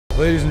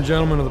Ladies and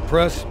gentlemen of the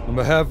press, on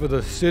behalf of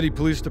the City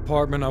Police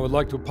Department, I would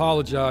like to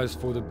apologize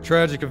for the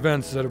tragic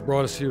events that have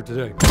brought us here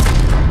today.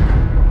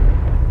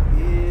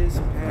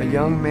 A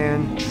young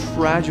man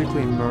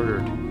tragically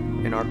murdered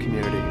in our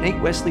community. Nate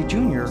Wesley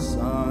Jr.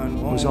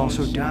 was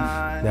also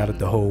deaf. Now that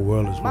the whole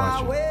world is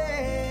watching,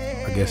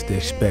 I guess they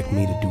expect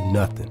me to do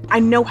nothing. I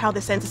know how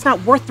this ends. It's not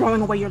worth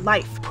throwing away your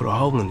life. Put a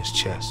hole in his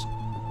chest.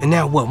 And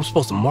now what? I'm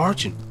supposed to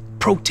march and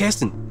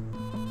protest and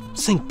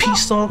sing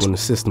peace songs? When the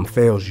system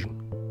fails you,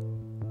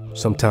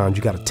 sometimes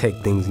you gotta take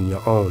things in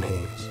your own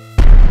hands.